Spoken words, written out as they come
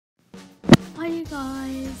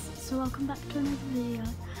so welcome back to another video,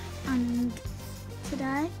 and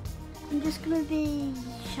today I'm just going to be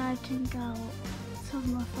shouting out some of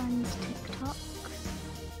my friends' TikToks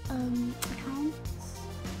accounts.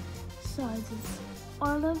 So there's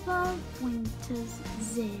Oliver Winters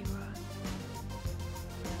 0,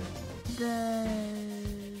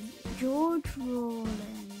 there's George Rawlins,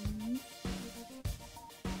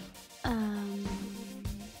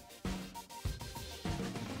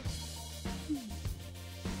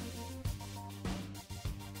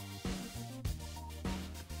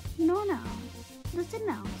 nothing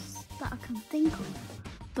else that I can think of,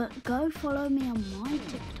 but go follow me on my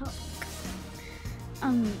TikTok.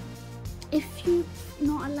 If you're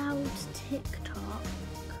not allowed TikTok,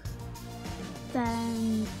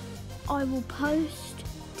 then I will post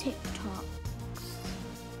TikToks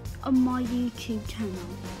on my YouTube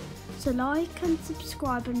channel. So like and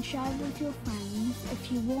subscribe and share with your friends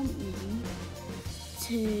if you want me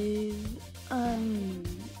to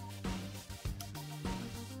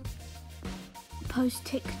post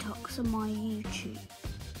TikToks on my YouTube.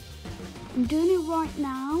 I'm doing it right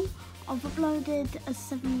now. I've uploaded a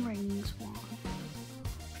 7 rings one,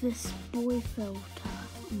 this boy filter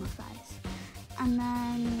on my face, and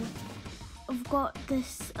then I've got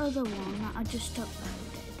this other one that I just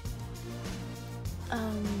uploaded.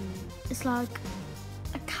 It's like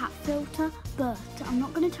a cat filter, but I'm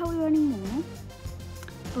not going to tell you anymore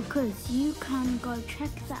because you can go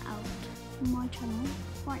check that out on my channel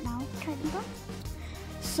right now.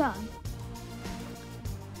 So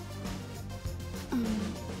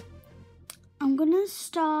I'm gonna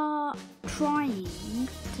start trying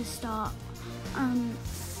to start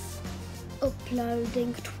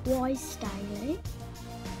uploading twice daily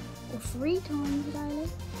or 3 times daily.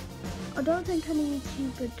 I don't think any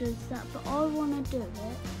YouTuber does that, but I want to do it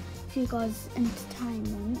for you guys'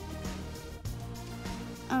 entertainment.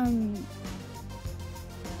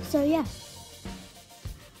 So yeah,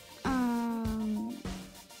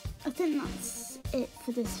 I think that's it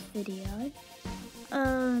for this video.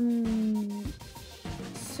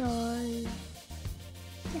 So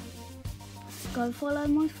yeah, go follow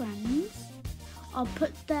my friends. I'll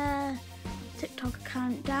put their TikTok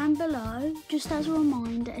account down below just as a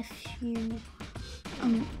reminder if you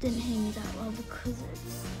didn't hear me that well, because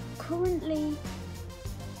it's currently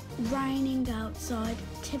raining outside,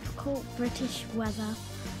 typical British weather,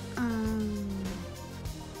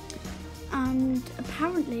 and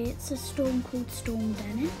apparently it's a storm called Storm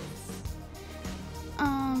Dennis.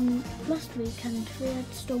 Last weekend we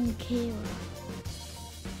had Storm Kira.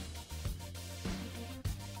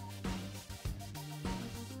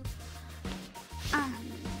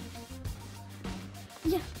 And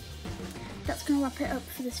yeah, that's gonna wrap it up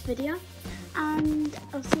for this video, and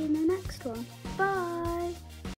I'll see you in the next one.